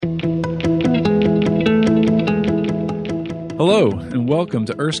Hello, and welcome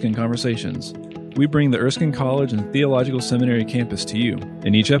to Erskine Conversations. We bring the Erskine College and Theological Seminary campus to you.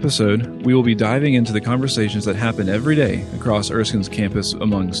 In each episode, we will be diving into the conversations that happen every day across Erskine's campus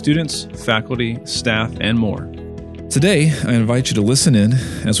among students, faculty, staff, and more. Today, I invite you to listen in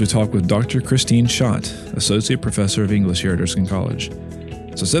as we talk with Dr. Christine Schott, Associate Professor of English here at Erskine College.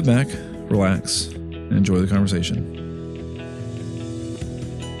 So sit back, relax, and enjoy the conversation.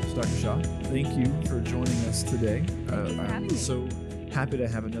 Dr. Schott, thank you for joining us today. Thank you for having me. So happy to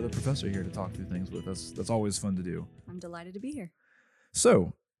have another professor here to talk through things with us. That's always fun to do. I'm delighted to be here.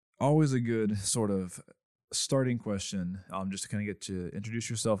 So, always a good sort of starting question, just to kind of get you to introduce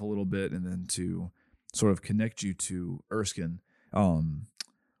yourself a little bit and then to sort of connect you to Erskine.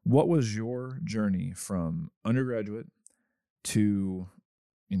 What was your journey from undergraduate to,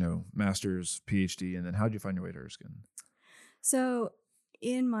 master's, PhD, and then how did you find your way to Erskine? So,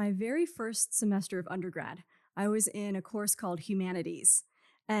 in my very first semester of undergrad, I was in a course called Humanities,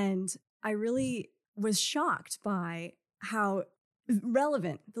 and I really was shocked by how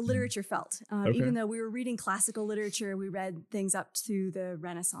relevant the literature felt. Okay. Even though we were reading classical literature, we read things up to the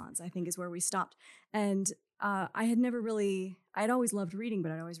Renaissance, I think is where we stopped. And I had always loved reading,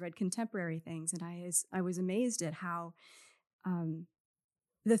 but I'd always read contemporary things. And I was amazed at how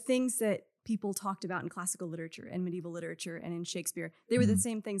the things that people talked about in classical literature and medieval literature and in Shakespeare, they were the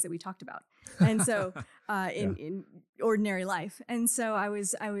same things that we talked about. And so in ordinary life. And so I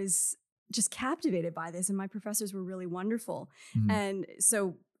was just captivated by this, and my professors were really wonderful. Mm-hmm. And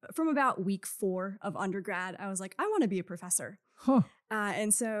so from about week 4 of undergrad, I was like, I want to be a professor. Huh.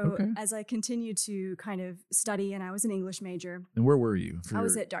 And so as I continued to kind of study, and I was an English major. And where were you? I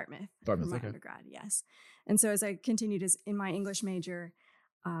was at Dartmouth for my undergrad, yes. And so as I continued in my English major,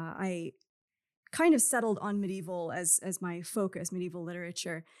 I kind of settled on medieval as my focus, medieval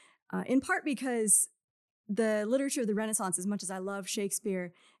literature, in part because the literature of the Renaissance, as much as I love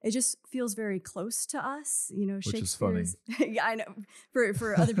Shakespeare, it just feels very close to us. Which is funny. Yeah, I know.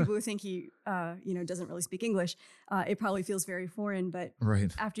 For other people who think he, doesn't really speak English, it probably feels very foreign. But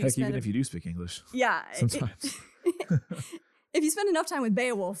right, after you even if you do speak English, yeah, sometimes. If you spend enough time with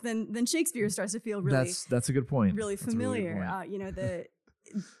Beowulf, then Shakespeare starts to feel really that's a good point. Really familiar.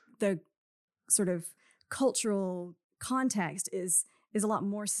 The sort of cultural context is a lot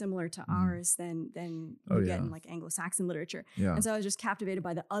more similar to ours than you get in like Anglo-Saxon literature. Yeah. And so I was just captivated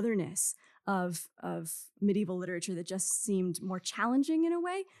by the otherness of medieval literature that just seemed more challenging in a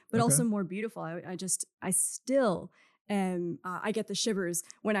way, but also more beautiful. I still am, I get the shivers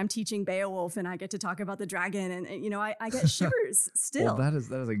when I'm teaching Beowulf and I get to talk about the dragon, and I get shivers still. Well, that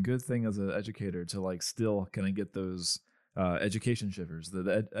is a good thing as an educator to like still kind of get those education shivers,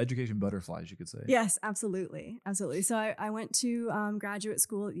 the education butterflies, you could say. Yes, absolutely. Absolutely. So I went to graduate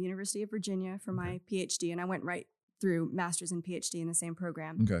school at the University of Virginia for my PhD, and I went right through master's and PhD in the same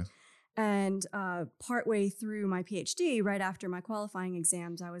program. Okay. And partway through my PhD, right after my qualifying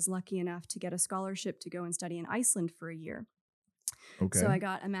exams, I was lucky enough to get a scholarship to go and study in Iceland for a year. Okay. So I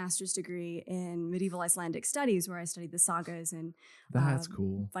got a master's degree in medieval Icelandic studies, where I studied the sagas and that's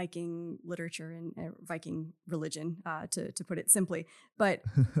cool. Viking literature and Viking religion, to put it simply. But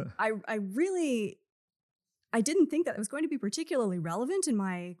I didn't think that it was going to be particularly relevant in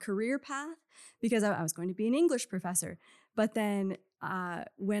my career path, because I was going to be an English professor. But then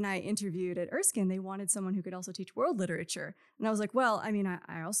when I interviewed at Erskine, they wanted someone who could also teach world literature. And I was like, well, I mean,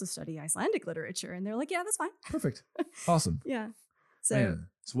 I also study Icelandic literature. And they're like, yeah, that's fine. Perfect. Awesome. Yeah. So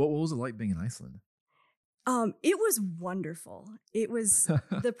what was it like being in Iceland? It was wonderful. It was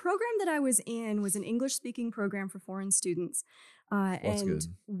the program that I was in was an English-speaking program for foreign students. That's good.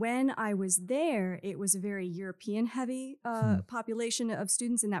 When I was there, it was a very European-heavy population of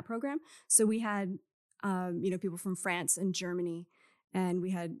students in that program. So we had, people from France and Germany, and we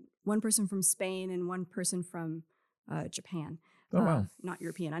had one person from Spain and one person from Japan. Oh, wow. Not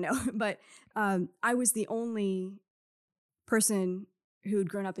European, I know. But I was the only person who'd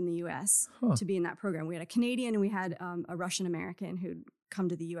grown up in the U.S. to be in that program. We had a Canadian and we had a Russian American who'd come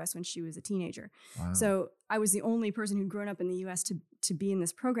to the U.S. when she was a teenager. Wow. So I was the only person who'd grown up in the U.S. to be in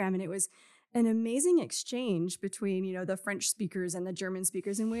this program. And it was an amazing exchange between, the French speakers and the German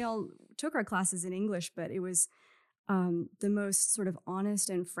speakers. And we all took our classes in English, but it was the most sort of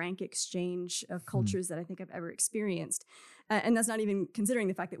honest and frank exchange of cultures that I think I've ever experienced. And that's not even considering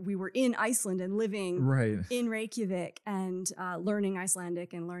the fact that we were in Iceland and living in Reykjavik and learning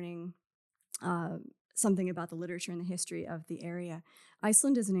Icelandic and learning something about the literature and the history of the area.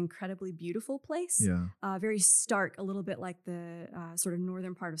 Iceland is an incredibly beautiful place. Yeah. Very stark, a little bit like the sort of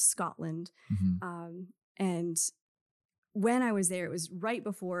northern part of Scotland. And when I was there, it was right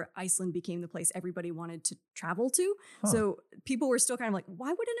before Iceland became the place everybody wanted to travel to. Huh. So people were still kind of like, why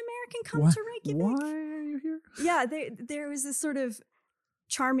would an American come Why- to Reykjavik? Why are you here? Yeah, there was this sort of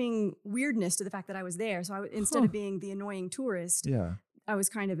charming weirdness to the fact that I was there. So instead of being the annoying tourist, Yeah. I was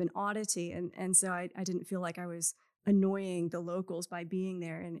kind of an oddity. And so I didn't feel like I was annoying the locals by being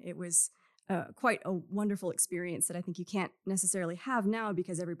there. And it was quite a wonderful experience that I think you can't necessarily have now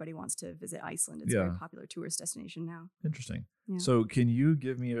because everybody wants to visit Iceland. It's a very popular tourist destination now. Interesting. Yeah. So can you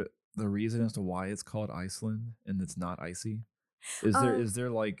give me the reason as to why it's called Iceland and it's not icy? Is there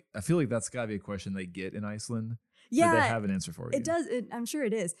like, I feel like that's got to be a question they get in Iceland. Yeah. They have an answer for you. It does. I'm sure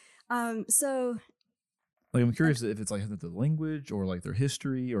it is. So like, I'm curious if it's like the language or like their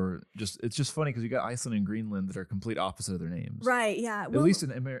history or it's just funny because you got Iceland and Greenland that are complete opposite of their names. Right. Yeah. Well, at least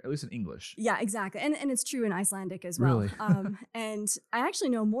in English. Yeah, exactly. And it's true in Icelandic as well. Really? And I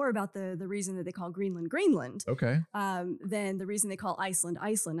actually know more about the reason that they call Greenland Greenland Okay. than the reason they call Iceland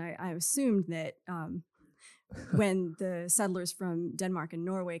Iceland. I assumed that when the settlers from Denmark and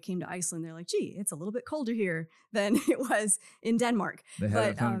Norway came to Iceland, they're like, gee, it's a little bit colder here than it was in Denmark. They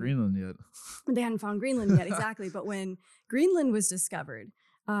haven't found Greenland yet. They hadn't found Greenland yet, exactly. But when Greenland was discovered,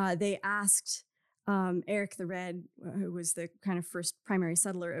 they asked Eric the Red, who was the kind of first primary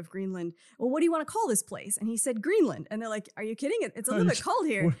settler of Greenland, well, what do you want to call this place? And he said, Greenland. And they're like, are you kidding? It's a little bit cold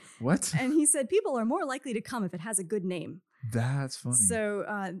here. What? And he said, people are more likely to come if it has a good name. That's funny.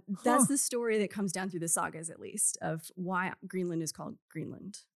 So that's the story that comes down through the sagas, at least, of why Greenland is called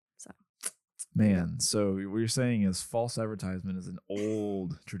Greenland. So, man, so what you're saying is false advertisement is an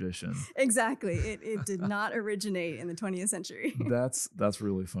old tradition. Exactly. It did not originate in the 20th century. That's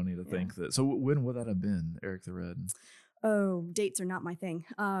really funny to think that. So when would that have been, Eric the Red? Oh, dates are not my thing.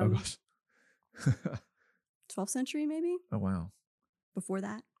 Oh gosh. 12th century, maybe? Oh wow. Before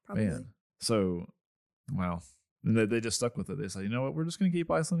that, probably. Man. So, wow. And they just stuck with it. They said, you know what, we're just going to keep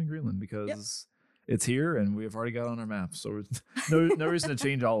Iceland and Greenland because it's here and we've already got it on our map. So no reason to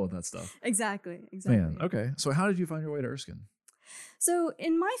change all of that stuff. Exactly. Man, okay. So how did you find your way to Erskine? So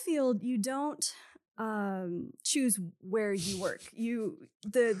in my field, you don't choose where you work.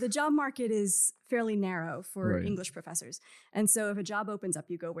 The job market is fairly narrow for English professors. And so if a job opens up,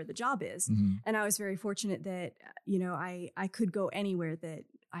 you go where the job is. Mm-hmm. And I was very fortunate that, I could go anywhere that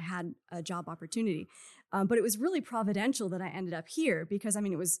I had a job opportunity. But it was really providential that I ended up here because,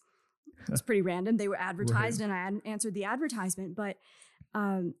 it was pretty random. They were advertised and I answered the advertisement. But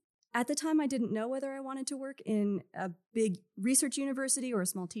at the time, I didn't know whether I wanted to work in a big research university or a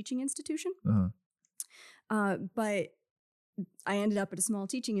small teaching institution. But I ended up at a small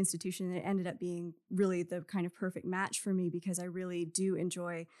teaching institution and it ended up being really the kind of perfect match for me because I really do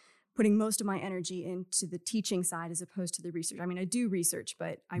enjoy putting most of my energy into the teaching side as opposed to the research. I do research,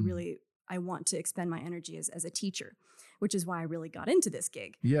 but I want to expend my energy as a teacher, which is why I really got into this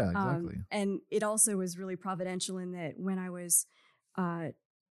gig. Yeah, exactly. And it also was really providential in that when I was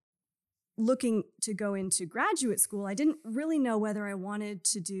looking to go into graduate school, I didn't really know whether I wanted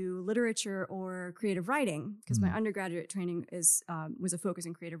to do literature or creative writing because my undergraduate training was a focus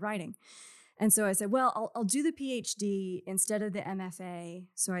in creative writing. And so I said, well, I'll do the PhD instead of the MFA.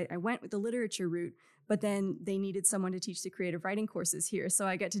 So I went with the literature route, but then they needed someone to teach the creative writing courses here. So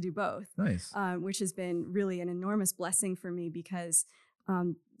I get to do both. Nice. Which has been really an enormous blessing for me because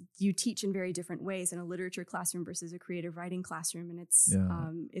you teach in very different ways in a literature classroom versus a creative writing classroom.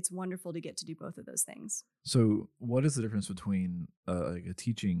 And it's wonderful to get to do both of those things. So what is the difference between like a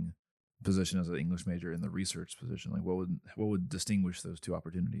teaching position as an English major and the research position? Like what would distinguish those two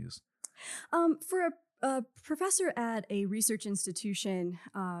opportunities? For a professor at a research institution,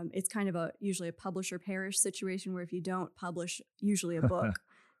 it's kind of usually a publish or perish situation where if you don't publish usually a book,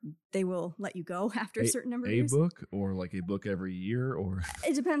 they will let you go after a certain number of years. A book or like a book every year or?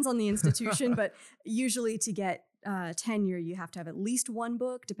 It depends on the institution, but usually to get tenure, you have to have at least one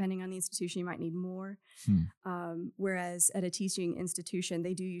book. Depending on the institution, you might need more. Whereas at a teaching institution,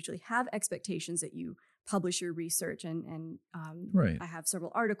 they do usually have expectations that you publish your research and I have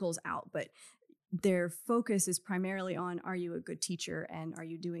several articles out, but their focus is primarily on, are you a good teacher and are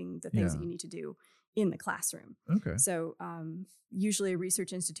you doing the things that you need to do in the classroom? Okay. So usually a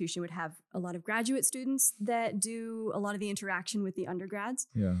research institution would have a lot of graduate students that do a lot of the interaction with the undergrads,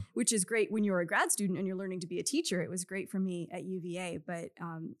 which is great when you're a grad student and you're learning to be a teacher. It was great for me at UVA, but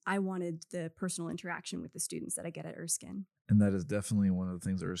I wanted the personal interaction with the students that I get at Erskine. And that is definitely one of the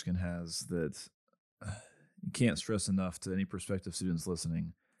things Erskine has that you can't stress enough to any prospective students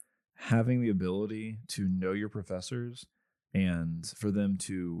listening. Having the ability to know your professors and for them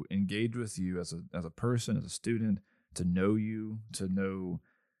to engage with you as a person, as a student, to know you, to know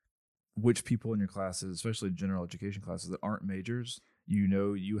which people in your classes, especially general education classes that aren't majors,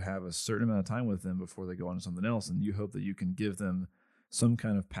 you have a certain amount of time with them before they go on to something else, and you hope that you can give them some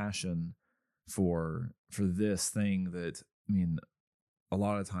kind of passion for this thing that, I mean, a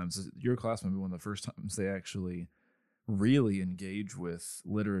lot of times your class might be one of the first times they actually really engage with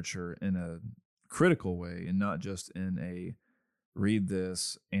literature in a critical way, and not just in a read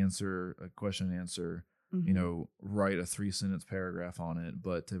this, answer a question and answer, write a 3-sentence paragraph on it,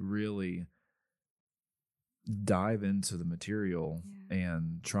 but to really dive into the material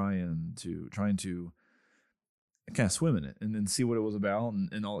and trying to kind of swim in it and then see what it was about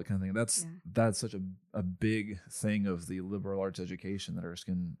and all that kind of thing. That's such a big thing of the liberal arts education that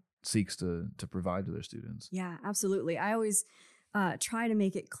Erskine seeks to provide to their students. Yeah, absolutely. I always try to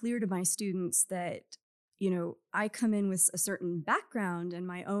make it clear to my students that, I come in with a certain background and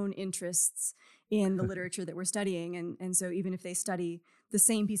my own interests in the literature that we're studying. And so even if they study the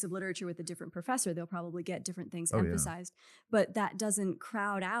same piece of literature with a different professor, they'll probably get different things emphasized. But that doesn't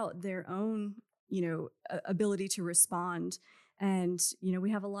crowd out their own, ability to respond. And, we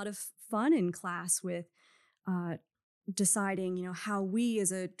have a lot of fun in class with deciding, how we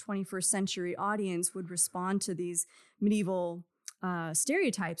as a 21st century audience would respond to these medieval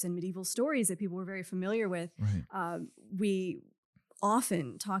stereotypes and medieval stories that people were very familiar with. Right. We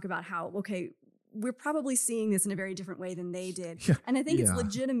often talk about how, we're probably seeing this in a very different way than they did. Yeah. And I think it's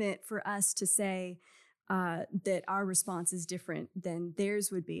legitimate for us to say that our response is different than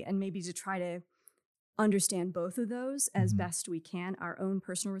theirs would be, and maybe to try to understand both of those as best we can, our own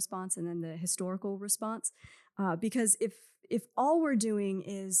personal response and then the historical response. Because if all we're doing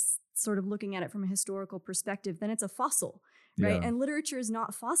is sort of looking at it from a historical perspective, then it's a fossil, right? Yeah. And literature is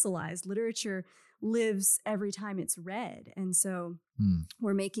not fossilized. Literature lives every time it's read. And so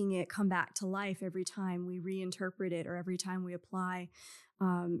we're making it come back to life every time we reinterpret it or every time we apply,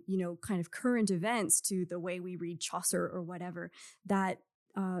 kind of current events to the way we read Chaucer or whatever, that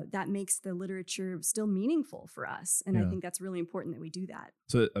makes the literature still meaningful for us. And I think that's really important that we do that.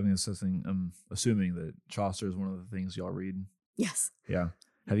 So, I mean, I'm assuming that Chaucer is one of the things y'all read. Yes. Yeah.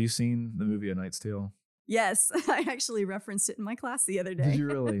 Have you seen the movie A Knight's Tale? Yes. I actually referenced it in my class the other day. Did you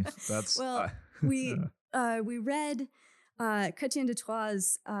really? That's well, we read Chrétien de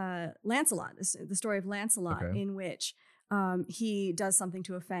Troyes' Lancelot, the story of Lancelot, in which he does something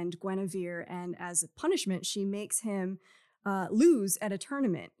to offend Guinevere, and as a punishment, she makes him lose at a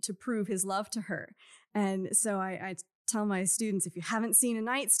tournament to prove his love to her. And so I tell my students, if you haven't seen A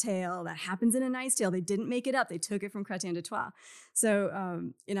Knight's Tale, that happens in A Knight's Tale. They didn't make it up. They took it from Chrétien de Troyes. So,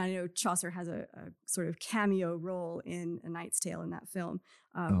 and I know Chaucer has a sort of cameo role in A Knight's Tale in that film.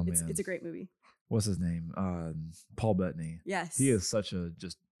 It's a great movie. What's his name? Paul Bettany. Yes. He is such a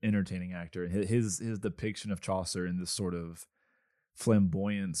just entertaining actor. His depiction of Chaucer in this sort of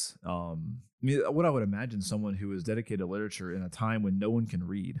flamboyance. What I would imagine someone who is dedicated to literature in a time when no one can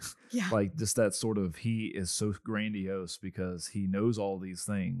read. Yeah. Like just that sort of, he is so grandiose because he knows all these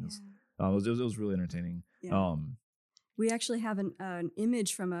things. Yeah. It was really entertaining. Yeah. We actually have an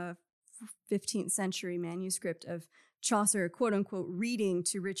image from a 15th century manuscript of Chaucer, quote unquote, reading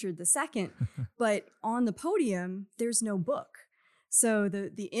to Richard II, but on the podium, there's no book. So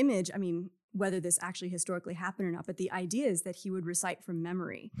the image, I mean, whether this actually historically happened or not, but the idea is that he would recite from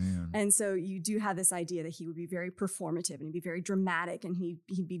memory. Man. And so you do have this idea that he would be very performative and he'd be very dramatic and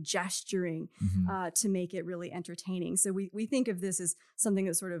he'd be gesturing to make it really entertaining. So we think of this as something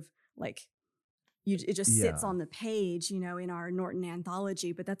that's sort of like, it just sits on the page, in our Norton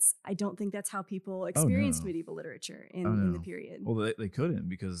anthology, but I don't think that's how people experienced medieval literature in the period. Well, they couldn't,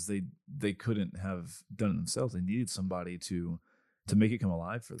 because they couldn't have done it themselves. They needed somebody to make it come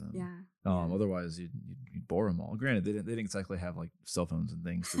alive for them. Yeah. Otherwise you'd bore them all. Granted, they didn't exactly have like cell phones and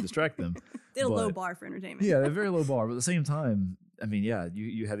things to distract them. They had a low bar for entertainment. Yeah, they're very low bar, but at the same time, I mean,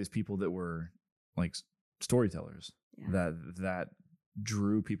 you had these people that were like storytellers that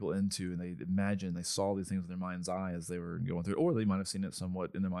drew people into, and they saw these things in their mind's eye as they were going through it, or they might have seen it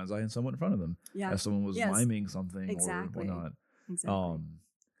somewhat in their mind's eye and somewhat in front of them as someone was miming something or whatnot. Exactly.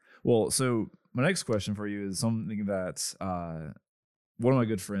 Well, so my next question for you is something that one of my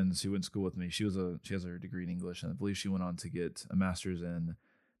good friends who went to school with me, she has her degree in English, and I believe she went on to get a master's in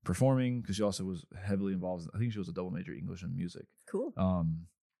performing, because she also was heavily involved. I think she was a double major, English and music. Cool.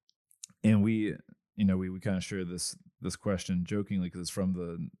 And we kind of share this question jokingly because it's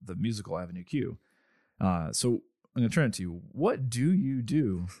from the musical Avenue Q. So I'm going to turn it to you. What do you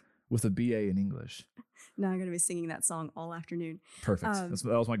do with a BA in English? Now I'm going to be singing that song all afternoon. Perfect.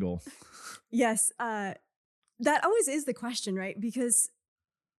 That was my goal. Yes. That always is the question, right? Because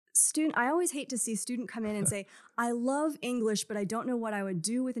I always hate to see a student come in and say, I love English, but I don't know what I would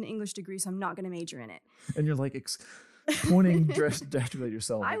do with an English degree, so I'm not going to major in it. And you're like pointing drastically at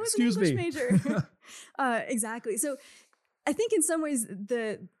yourself. I was Excuse an English me. major. Exactly. So I think in some ways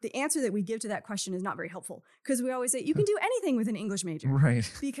the answer that we give to that question is not very helpful, because we always say you can do anything with an English major.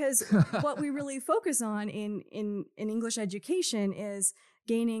 Right. Because what we really focus on in English education is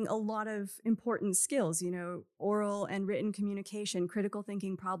gaining a lot of important skills, oral and written communication, critical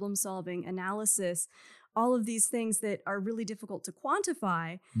thinking, problem solving, analysis, all of these things that are really difficult to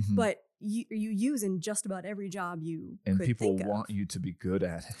quantify, but you use in just about every job you and could people think want of. you to be good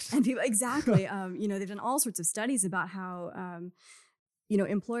at it. And people, exactly. They've done all sorts of studies about how,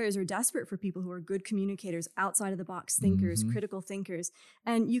 employers are desperate for people who are good communicators, outside of the box thinkers, critical thinkers.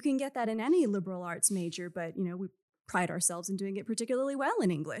 And you can get that in any liberal arts major, but, we pride ourselves in doing it particularly well in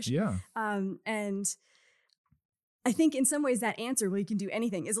English. Yeah. And I think in some ways that answer, well, you can do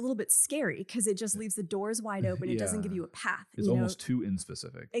anything, is a little bit scary, because it just leaves the doors wide open. It doesn't give you a path. It's almost too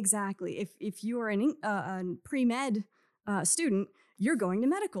inspecific. Exactly. If you are a pre-med student, you're going to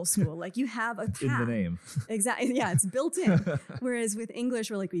medical school. Like, you have a path. In the name. Exactly. Yeah, it's built in. Whereas with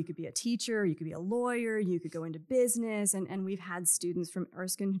English, we're like, well, you could be a teacher, you could be a lawyer, you could go into business. And we've had students from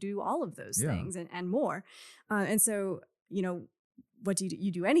Erskine who do all of those things and more. And so, what do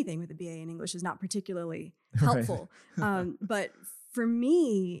you do anything with a BA in English is not particularly helpful. Right. But for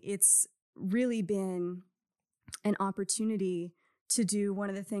me, it's really been an opportunity to do one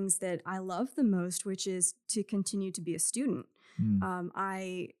of the things that I love the most, which is to continue to be a student.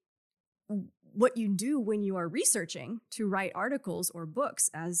 What you do when you are researching to write articles or books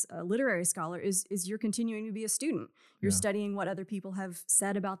as a literary scholar is you're continuing to be a student. You're studying what other people have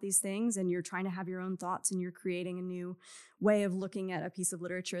said about these things, and you're trying to have your own thoughts, and you're creating a new way of looking at a piece of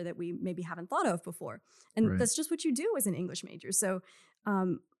literature that we maybe haven't thought of before. And that's just what you do as an English major. So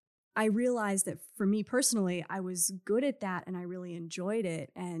I realized that for me personally, I was good at that and I really enjoyed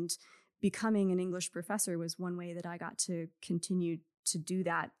it. And becoming an English professor was one way that I got to continue to do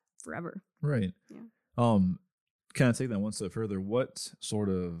that forever. Right. Yeah. Kind of take that one step further. What sort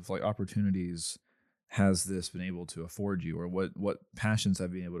of opportunities has this been able to afford you, or what passions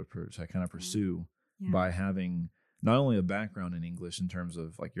have you been able to kind of pursue by having not only a background in English in terms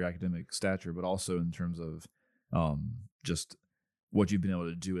of your academic stature, but also in terms of just what you've been able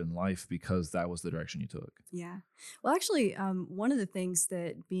to do in life because that was the direction you took? Yeah. Well, actually, one of the things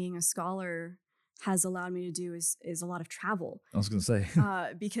that being a scholar has allowed me to do is a lot of travel. I was going to say.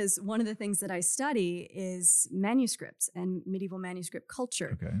 Because one of the things that I study is manuscripts and medieval manuscript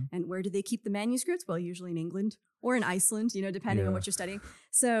culture. Okay. And where do they keep the manuscripts? Well, usually in England or in Iceland, depending on what you're studying.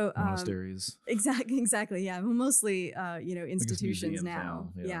 So monasteries. Exactly. Yeah. Well, mostly, institutions now.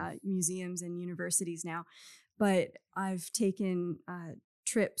 Yeah, museums and universities now. But I've taken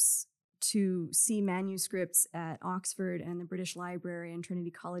trips to see manuscripts at Oxford and the British Library and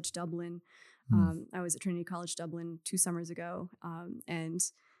Trinity College Dublin. I was at Trinity College Dublin 2 summers ago, and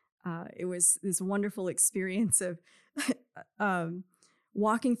it was this wonderful experience of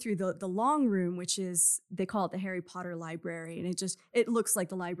walking through the long room, which is, they call it the Harry Potter library, and it looks like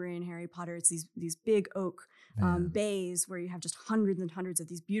the library in Harry Potter. It's these big oak bays where you have just hundreds and hundreds of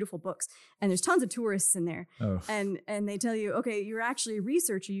these beautiful books, and there's tons of tourists in there. And they tell you, okay, you're actually a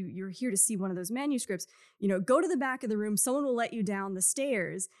researcher, you're here to see one of those manuscripts, go to the back of the room, someone will let you down the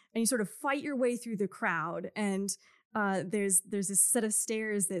stairs, and you sort of fight your way through the crowd, and there's this set of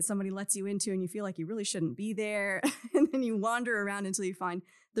stairs that somebody lets you into, and you feel like you really shouldn't be there. And then you wander around until you find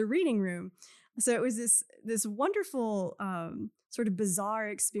the reading room. So it was this wonderful sort of bizarre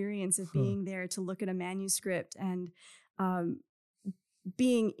experience of being there to look at a manuscript and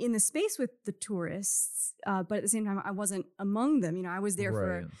being in the space with the tourists, but at the same time, I wasn't among them. I was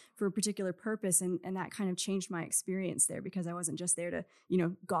there for a particular purpose, and that kind of changed my experience there, because I wasn't just there to,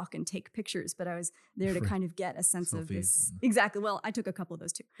 gawk and take pictures, but I was there to kind of get a sense of this. Exactly. Well, I took a couple of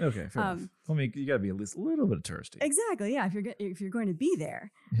those too. Okay, fair enough. I mean, you got to be at least a little bit touristy. Exactly. Yeah. If you're going to be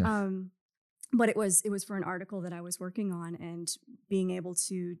there. Yeah. But it was for an article that I was working on, and being able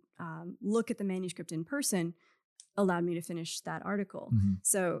to look at the manuscript in person allowed me to finish that article.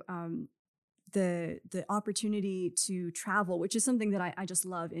 So the opportunity to travel, which is something that I just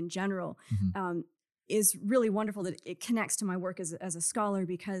love in general, is really wonderful, that it connects to my work as a scholar,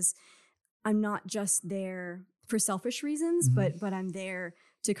 because I'm not just there for selfish reasons, but I'm there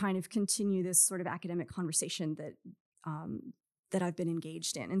to kind of continue this sort of academic conversation that I've been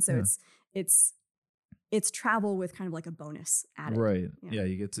engaged in. And so it's travel with kind of like a bonus added. Right. Yeah.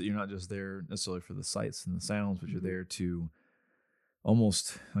 You're not just there necessarily for the sights and the sounds, but you're there to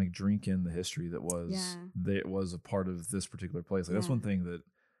almost drink in the history that was a part of this particular place. That's one thing that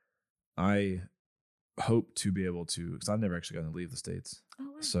I hope to be able to, because I've never actually gotten to leave the States. Oh,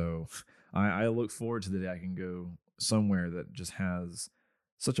 wow. So I look forward to the day I can go somewhere that just has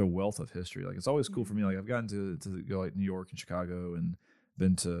such a wealth of history. Like, it's always cool for me. Like, I've gotten to go like New York and Chicago, and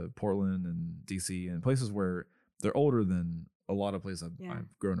been to Portland and DC and places where they're older than a lot of places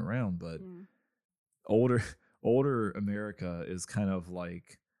I've grown around, but older America is kind of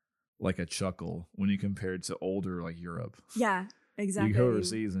like a chuckle when you compare it to older like Europe. Yeah, exactly. You go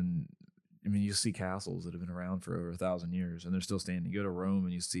overseas and I mean, you see castles that have been around for over 1,000 years and they're still standing. You go to Rome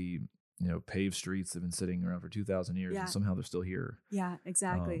and you see, paved streets that have been sitting around for 2,000 years and somehow they're still here. Yeah,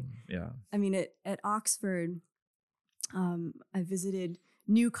 exactly. Yeah. I mean, at Oxford, I visited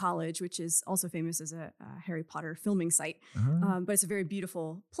New College, which is also famous as a Harry Potter filming site, but it's a very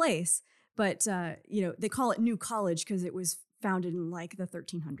beautiful place. But, they call it New College because it was founded in like the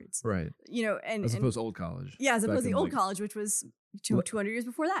 1300s. Right. And as opposed to Old College. Yeah, as opposed to the Old College, which was 200 years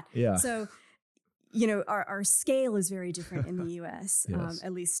before that. Yeah. So, our scale is very different in the U.S., yes.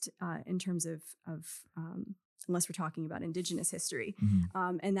 At least in terms of unless we're talking about indigenous history.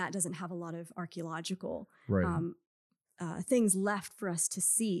 And that doesn't have a lot of archaeological things left for us to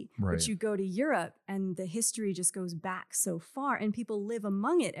see. Right. But you go to Europe and the history just goes back so far and people live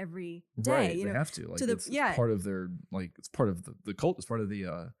among it every day. Right. They have to. Like, it's part of their, like, it's part of the cult, it's part of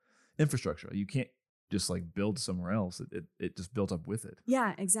the infrastructure. You can't just like build somewhere else. It just built up with it.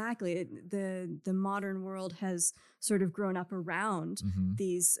 Yeah, exactly. The modern world has sort of grown up around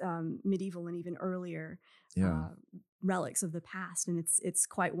these medieval and even earlier relics of the past, and it's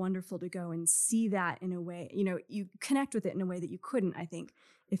quite wonderful to go and see that in a way. You connect with it in a way that you couldn't, I think,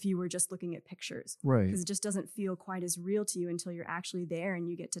 if you were just looking at pictures, right? Because it just doesn't feel quite as real to you until you're actually there and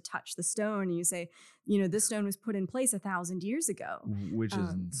you get to touch the stone and you say, this stone was put in place 1,000 years ago, which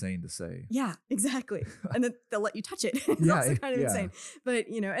is insane to say. Yeah, exactly. And then they'll let you touch it. It's also kind of insane. But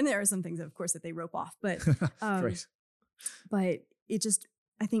and there are some things, of course, that they rope off. But right. But it just,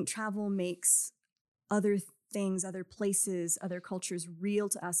 I think travel makes other things, other places, other cultures real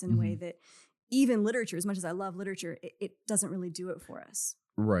to us in a way that even literature, as much as I love literature, it doesn't really do it for us.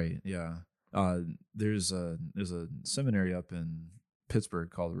 Right. Yeah. There's a seminary up in Pittsburgh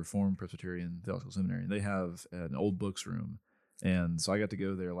called the Reformed Presbyterian Theological Seminary. They have an old books room. And so I got to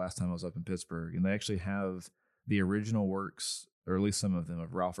go there last time I was up in Pittsburgh, and they actually have the original works, or at least some of them,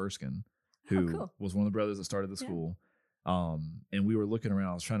 of Ralph Erskine, who was one of the brothers that started the school. And we were looking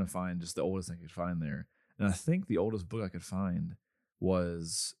around. I was trying to find just the oldest thing I could find there. And I think the oldest book I could find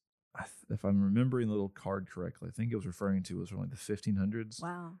was, if I'm remembering the little card correctly, I think it was referring to was from like the 1500s.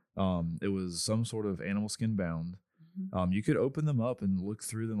 Wow. It was some sort of animal skin bound. You could open them up and look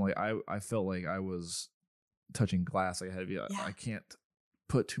through them. Like I felt like I was touching glass. Like I can't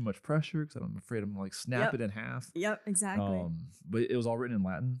put too much pressure because I'm afraid I'm gonna like snap it in half. Yep, exactly. But it was all written in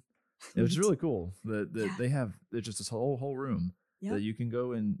Latin. It was really cool that they have, there's just this whole room that you can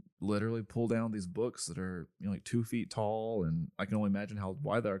go and literally pull down these books that are like 2 feet tall, and I can only imagine how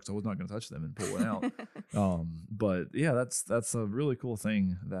wide they are because I was not going to touch them and pull it out. But yeah, that's a really cool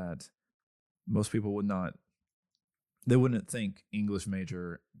thing that most people wouldn't think English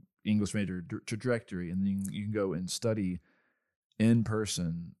major trajectory, and then you can go and study in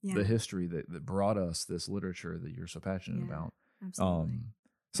person the history that brought us this literature that you're so passionate about. Absolutely.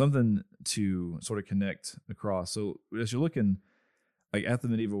 Something to sort of connect across. So as you're looking like at the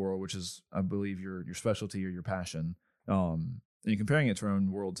medieval world, which is, I believe, your specialty or your passion, and you're comparing it to our own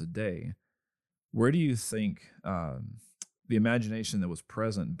world today, where do you think the imagination that was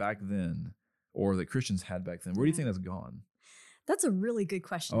present back then, or that Christians had back then, where do you think that's gone? That's a really good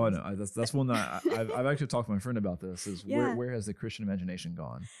question. Oh, I know. That's one that I've actually talked to my friend about this, is where has the Christian imagination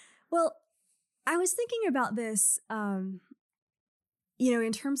gone? Well, I was thinking about this, in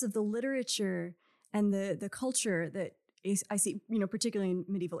terms of the literature and the culture that I see, particularly in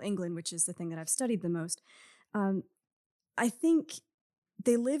medieval England, which is the thing that I've studied the most. I think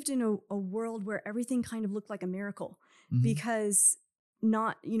they lived in a world where everything kind of looked like a miracle, because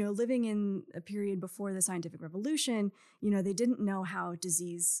not, living in a period before the scientific revolution, they didn't know how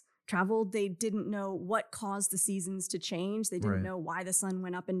disease traveled. They didn't know what caused the seasons to change. They didn't know why the sun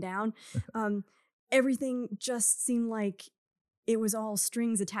went up and down. Everything just seemed like it was all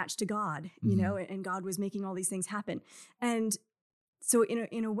strings attached to God, and God was making all these things happen. And so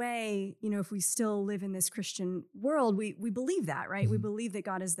in a way, if we still live in this Christian world, we believe that, right? We believe that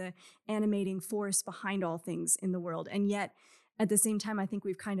God is the animating force behind all things in the world. And yet at the same time, I think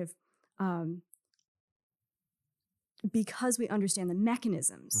we've kind of, because we understand the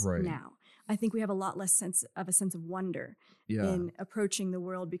mechanisms now, I think we have a lot less sense of wonder in approaching the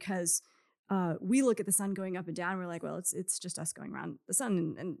world, because we look at the sun going up and down. We're like, well, it's just us going around the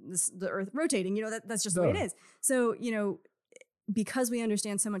sun and the earth rotating. That's just the way it is. So, because we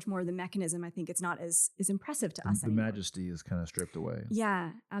understand so much more of the mechanism, I think it's not as impressive to us anymore. The majesty is kind of stripped away.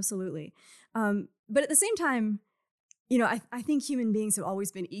 Yeah, absolutely. But at the same time, I think human beings have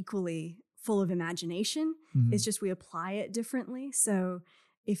always been equally full of imagination. Mm-hmm. It's just we apply it differently. So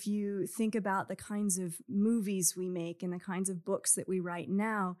if you think about the kinds of movies we make and the kinds of books that we write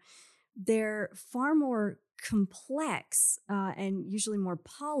now, they're far more complex and usually more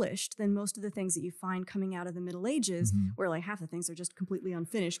polished than most of the things that you find coming out of the Middle Ages, mm-hmm. where like half the things are just completely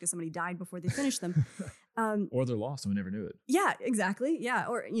unfinished because somebody died before they finished them. Or they're lost and we never knew it. Yeah, exactly. Yeah.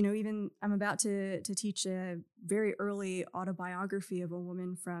 Or, even I'm about to teach a very early autobiography of a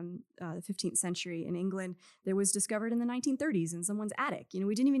woman from the 15th century in England that was discovered in the 1930s in someone's attic.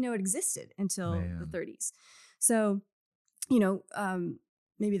 We didn't even know it existed until the 30s. So,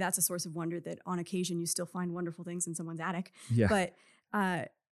 maybe that's a source of wonder that on occasion you still find wonderful things in someone's attic. Yeah. But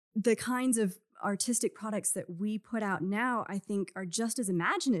the kinds of artistic products that we put out now, I think, are just as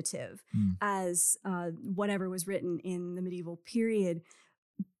imaginative as whatever was written in the medieval period.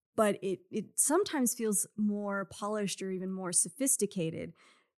 But it sometimes feels more polished or even more sophisticated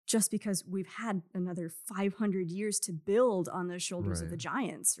just because we've had another 500 years to build on the shoulders of the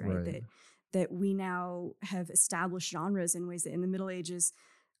giants, right? That we now have established genres in ways that in the Middle Ages,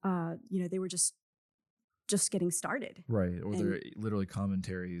 they were just getting started. Right. Or they're literally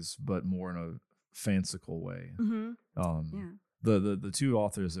commentaries, but more in a fanciful way. Mm-hmm. The two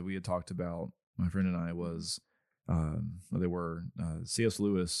authors that we had talked about, my friend and I, was they were C.S.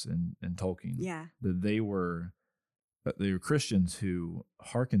 Lewis and Tolkien. Yeah. They were Christians who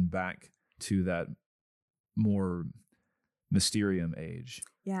hearkened back to that more Mysterium age.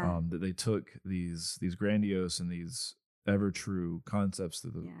 Yeah. That they took these grandiose and these ever true concepts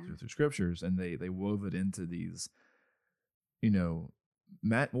through scriptures, and they wove it into these,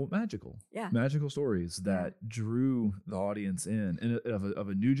 magical stories that drew the audience in of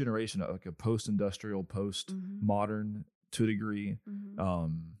a new generation, like a post-industrial, post-modern to a degree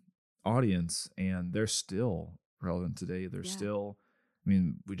audience, and they're still relevant today. They're still,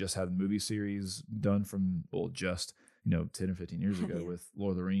 we just had a movie series done from 10 or 15 years ago with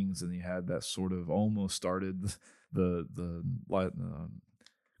Lord of the Rings, and you had that sort of almost started the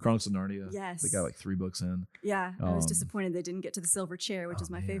Chronicles of Narnia. Yes. They got like 3 books in. Yeah. I was disappointed they didn't get to the silver chair, which is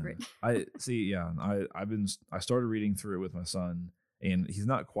my favorite. I started reading through it with my son, and he's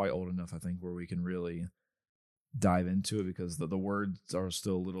not quite old enough, I think, where we can really dive into it because the words are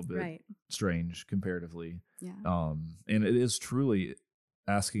still a little bit strange comparatively. Yeah. And it is truly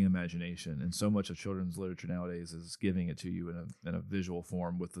asking imagination, and so much of children's literature nowadays is giving it to you in a visual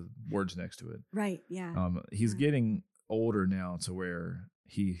form with the words next to it. Right. Yeah. He's getting older now to where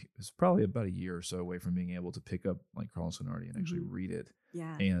he is probably about a year or so away from being able to pick up like Chronicles of Narnia and actually read it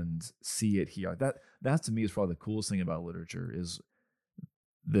and see it here. That to me is probably the coolest thing about literature, is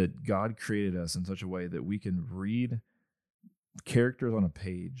that God created us in such a way that we can read characters on a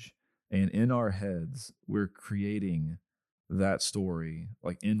page, and in our heads we're creating that story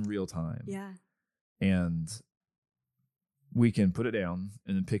like in real time. Yeah. And we can put it down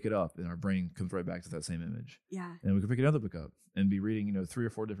and then pick it up, and our brain comes right back to that same image. Yeah. And we can pick another book up and be reading, 3 or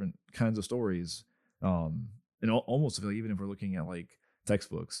 4 different kinds of stories. And almost feel like even if we're looking at like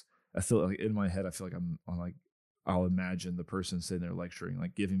textbooks, I feel like in my head, I feel like I'm like, I'll imagine the person sitting there lecturing,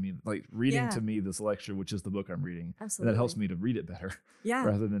 like giving me, like reading to me this lecture, which is the book I'm reading. Absolutely. And that helps me to read it better. Yeah.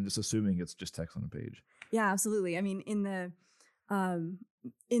 Rather than just assuming it's just text on a page. Yeah, absolutely. I mean, in the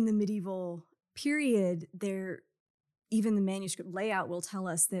medieval period, even the manuscript layout will tell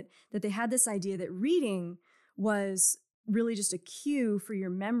us that they had this idea that reading was really just a cue for your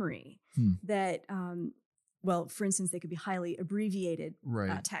memory. That, for instance, they could be highly abbreviated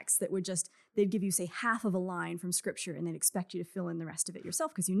texts that would they'd give you, say, half of a line from scripture, and they'd expect you to fill in the rest of it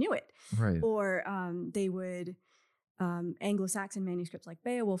yourself because you knew it. Right. Or they would, Anglo-Saxon manuscripts like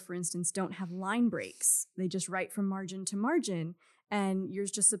Beowulf, for instance, don't have line breaks. They just write from margin to margin. And you're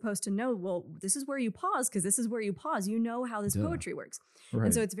just supposed to know, well, this is where you pause because this is where you pause. You know how this poetry works. Right.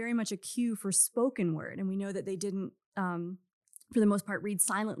 And so it's very much a cue for spoken word. And we know that they didn't, for the most part, read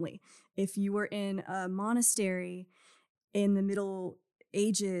silently. If you were in a monastery in the Middle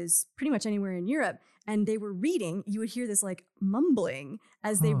Ages, pretty much anywhere in Europe, and they were reading, you would hear this like mumbling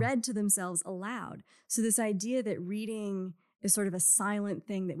as they read to themselves aloud. So this idea that reading is sort of a silent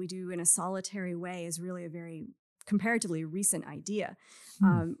thing that we do in a solitary way is really a very comparatively recent idea.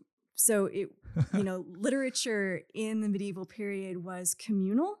 So literature in the medieval period was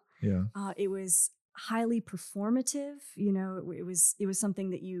communal. Yeah. It was highly performative. You know, it was something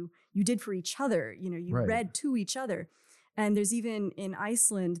that you did for each other. You know, you read to each other. And there's even in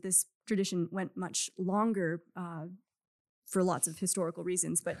Iceland, this tradition went much longer for lots of historical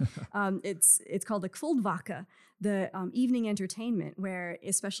reasons, but it's called the Kvöldvaka, the evening entertainment, where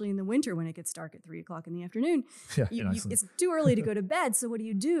especially in the winter when it gets dark at 3:00 in the afternoon, it's too early to go to bed. So what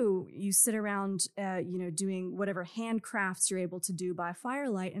do? You sit around, doing whatever handcrafts you're able to do by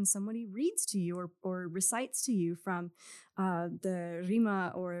firelight, and somebody reads to you or recites to you from the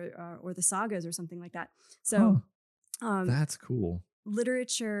Rima or the sagas or something like that. So that's cool.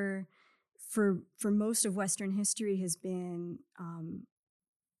 Literature for most of Western history has been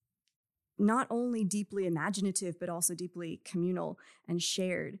not only deeply imaginative, but also deeply communal and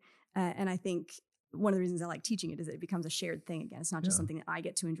shared. And I think one of the reasons I like teaching it is that it becomes a shared thing again. It's not just something that I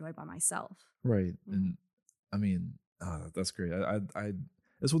get to enjoy by myself. Right. And I mean, that's great. I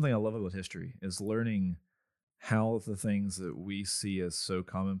that's one thing I love about history is learning how the things that we see as so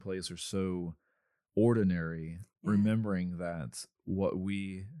commonplace or so ordinary, remembering that what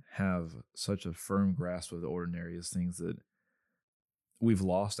we have such a firm grasp of the ordinary is things that we've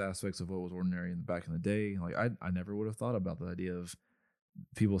lost aspects of what was ordinary back in the day. Like I never would have thought about the idea of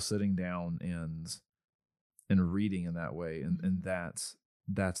people sitting down and reading in that way, and that's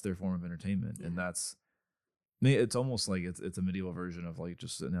their form of entertainment, and that's. I mean, it's almost like it's a medieval version of like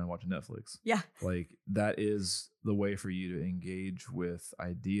just sitting down and watching Netflix. Yeah, like that is the way for you to engage with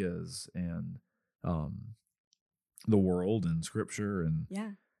ideas and the world and scripture and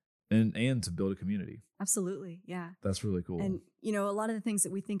to build a community. Absolutely. Yeah. That's really cool. And, a lot of the things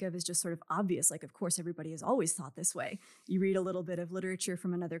that we think of as just sort of obvious, like, of course, everybody has always thought this way. You read a little bit of literature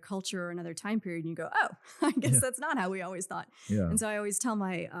from another culture or another time period and you go, oh, I guess that's not how we always thought. Yeah. And so I always tell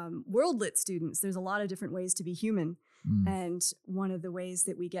my world lit students, there's a lot of different ways to be human. And one of the ways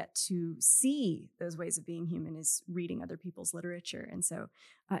that we get to see those ways of being human is reading other people's literature. And so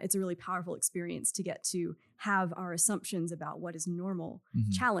it's a really powerful experience to get to have our assumptions about what is normal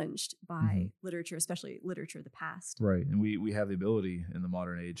challenged by literature, especially literature of the past. Right. And we have the ability in the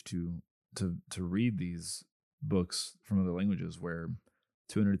modern age to read these books from other languages where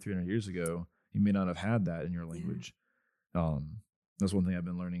 200, 300 years ago, you may not have had that in your language. Yeah. That's one thing I've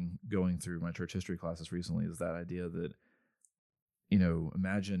been learning going through my church history classes recently is that idea that,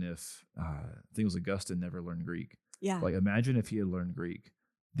 imagine if I think it was Augustine never learned Greek. Yeah. Like imagine if he had learned Greek,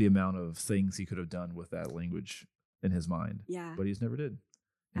 the amount of things he could have done with that language in his mind. Yeah. But he's never did.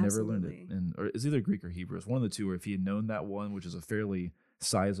 He never learned it. Or it's either Greek or Hebrew. It's one of the two, or if he had known that one, which is a fairly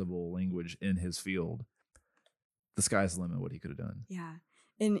sizable language in his field, the sky's the limit what he could have done. Yeah.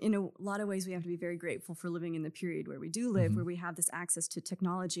 In a lot of ways, we have to be very grateful for living in the period where we do live, where we have this access to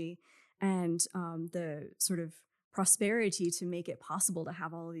technology and the sort of prosperity to make it possible to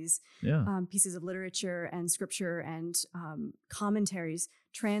have all of these pieces of literature and scripture and commentaries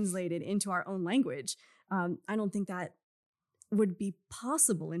translated into our own language. I don't think that would be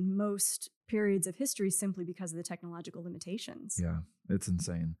possible in most periods of history simply because of the technological limitations. Yeah, it's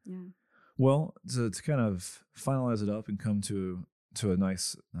insane. Yeah. Well, to kind of finalize it up and come to a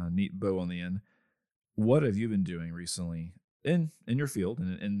nice, neat bow on the end, what have you been doing recently in your field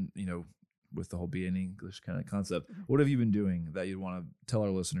and with the whole BA in English kind of concept? What have you been doing that you'd want to tell our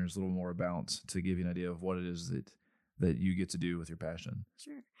listeners a little more about to give you an idea of what it is that you get to do with your passion?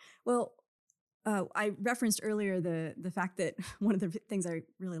 Sure. Well, I referenced earlier the fact that one of the things I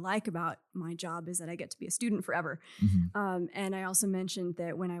really like about my job is that I get to be a student forever. And I also mentioned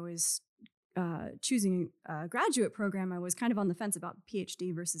that when I was choosing a graduate program, I was kind of on the fence about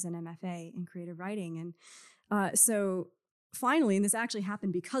PhD versus an MFA in creative writing. And so finally, and this actually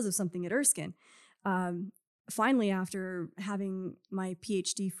happened because of something at Erskine, finally, after having my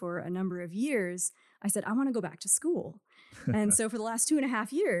PhD for a number of years, I said, I want to go back to school. And so for the last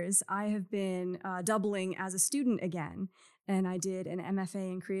 2.5 years, I have been doubling as a student again. And I did an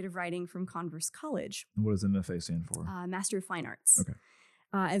MFA in creative writing from Converse College. What does MFA stand for? Master of Fine Arts. Okay.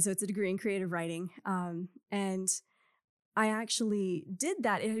 And so it's a degree in creative writing. And I actually did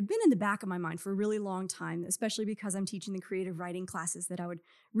that. It had been in the back of my mind for a really long time, especially because I'm teaching the creative writing classes, that I would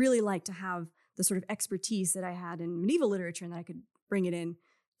really like to have the sort of expertise that I had in medieval literature and that I could bring it in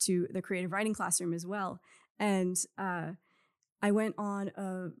to the creative writing classroom as well. And I went on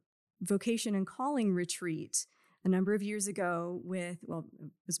a vocation and calling retreat a number of years ago it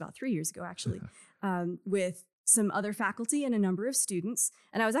was about 3 years ago, actually, with some other faculty and a number of students.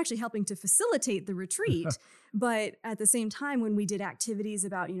 And I was actually helping to facilitate the retreat. But at the same time, when we did activities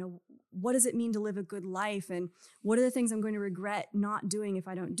about, what does it mean to live a good life? And what are the things I'm going to regret not doing if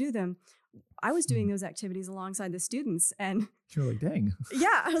I don't do them? I was doing those activities alongside the students, and you're like, dang.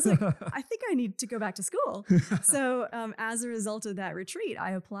 Yeah, I was like, I think I need to go back to school. So as a result of that retreat,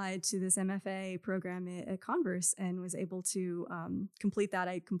 I applied to this MFA program at Converse and was able to complete that.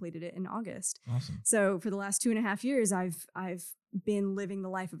 I completed it in August. Awesome. So for the last 2.5 years, I've been living the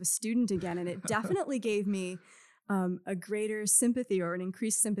life of a student again, and it definitely gave me a greater sympathy or an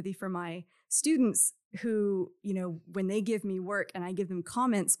increased sympathy for my students who, when they give me work and I give them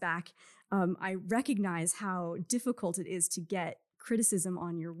comments back, I recognize how difficult it is to get criticism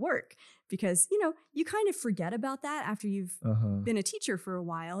on your work because, you kind of forget about that after you've been a teacher for a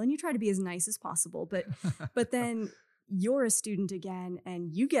while and you try to be as nice as possible. But then you're a student again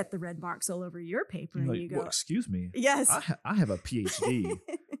and you get the red marks all over your paper and you go, well, excuse me. Yes. I have a PhD.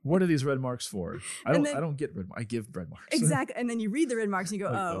 What are these red marks for? I don't get red marks. I give red marks. Exactly. And then you read the red marks and you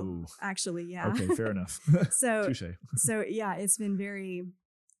go, actually, yeah. Okay, fair enough. Touché. So yeah, it's been very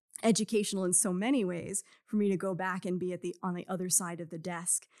educational in so many ways for me to go back and be on the other side of the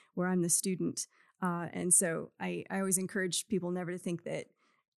desk where I'm the student. And so I always encourage people never to think that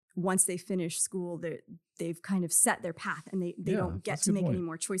once they finish school, they've kind of set their path and they don't get to make any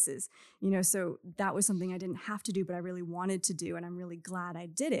more choices. So that was something I didn't have to do, but I really wanted to do. And I'm really glad I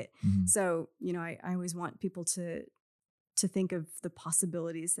did it. Mm-hmm. So, I always want people to think of the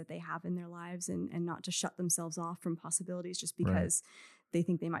possibilities that they have in their lives and not to shut themselves off from possibilities just because they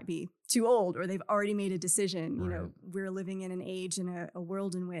think they might be too old or they've already made a decision. Right. We're living in an age and a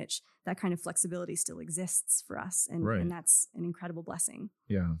world in which that kind of flexibility still exists for us. And that's an incredible blessing.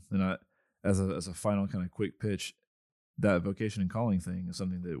 Yeah. And as a final kind of quick pitch, that vocation and calling thing is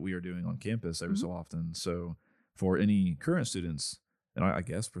something that we are doing on campus every so often. So for any current students, and I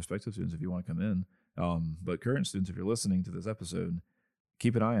guess prospective students, if you want to come in, but current students, if you're listening to this episode,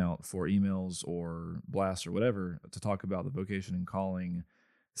 keep an eye out for emails or blasts or whatever to talk about the vocation and calling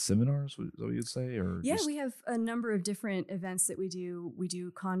seminars. Is that what you'd say? We have a number of different events that we do. We do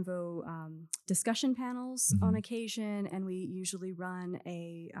convo discussion panels on occasion, and we usually run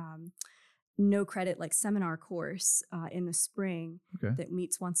a no credit seminar course in the spring that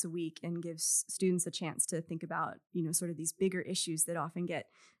meets once a week and gives students a chance to think about sort of these bigger issues that often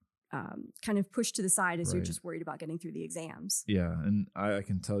get kind of pushed to the side as you're just worried about getting through the exams. Yeah, and I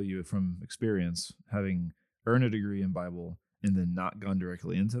can tell you from experience, having earned a degree in Bible and then not gone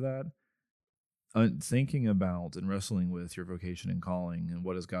directly into that, thinking about and wrestling with your vocation and calling and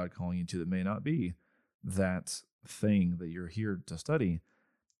what is God calling you to that may not be that thing that you're here to study,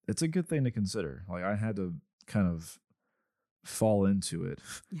 it's a good thing to consider. I had to kind of fall into it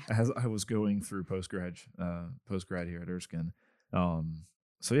as I was going through post-grad here at Erskine.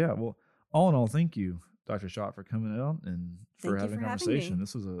 So yeah, well, all in all, thank you, Dr. Schott, for coming out and for having a conversation.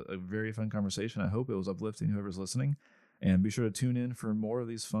 This was a very fun conversation. I hope it was uplifting whoever's listening. And be sure to tune in for more of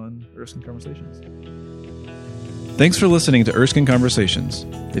these fun Erskine Conversations. Thanks for listening to Erskine Conversations.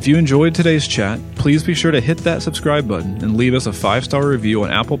 If you enjoyed today's chat, please be sure to hit that subscribe button and leave us a 5-star review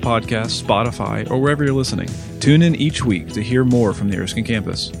on Apple Podcasts, Spotify, or wherever you're listening. Tune in each week to hear more from the Erskine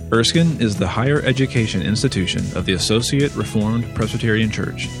campus. Erskine is the higher education institution of the Associate Reformed Presbyterian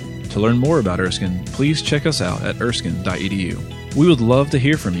Church. To learn more about Erskine, please check us out at erskine.edu. We would love to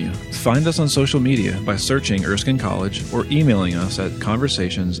hear from you. Find us on social media by searching Erskine College or emailing us at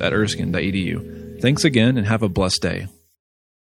conversations@erskine.edu. Thanks again and have a blessed day.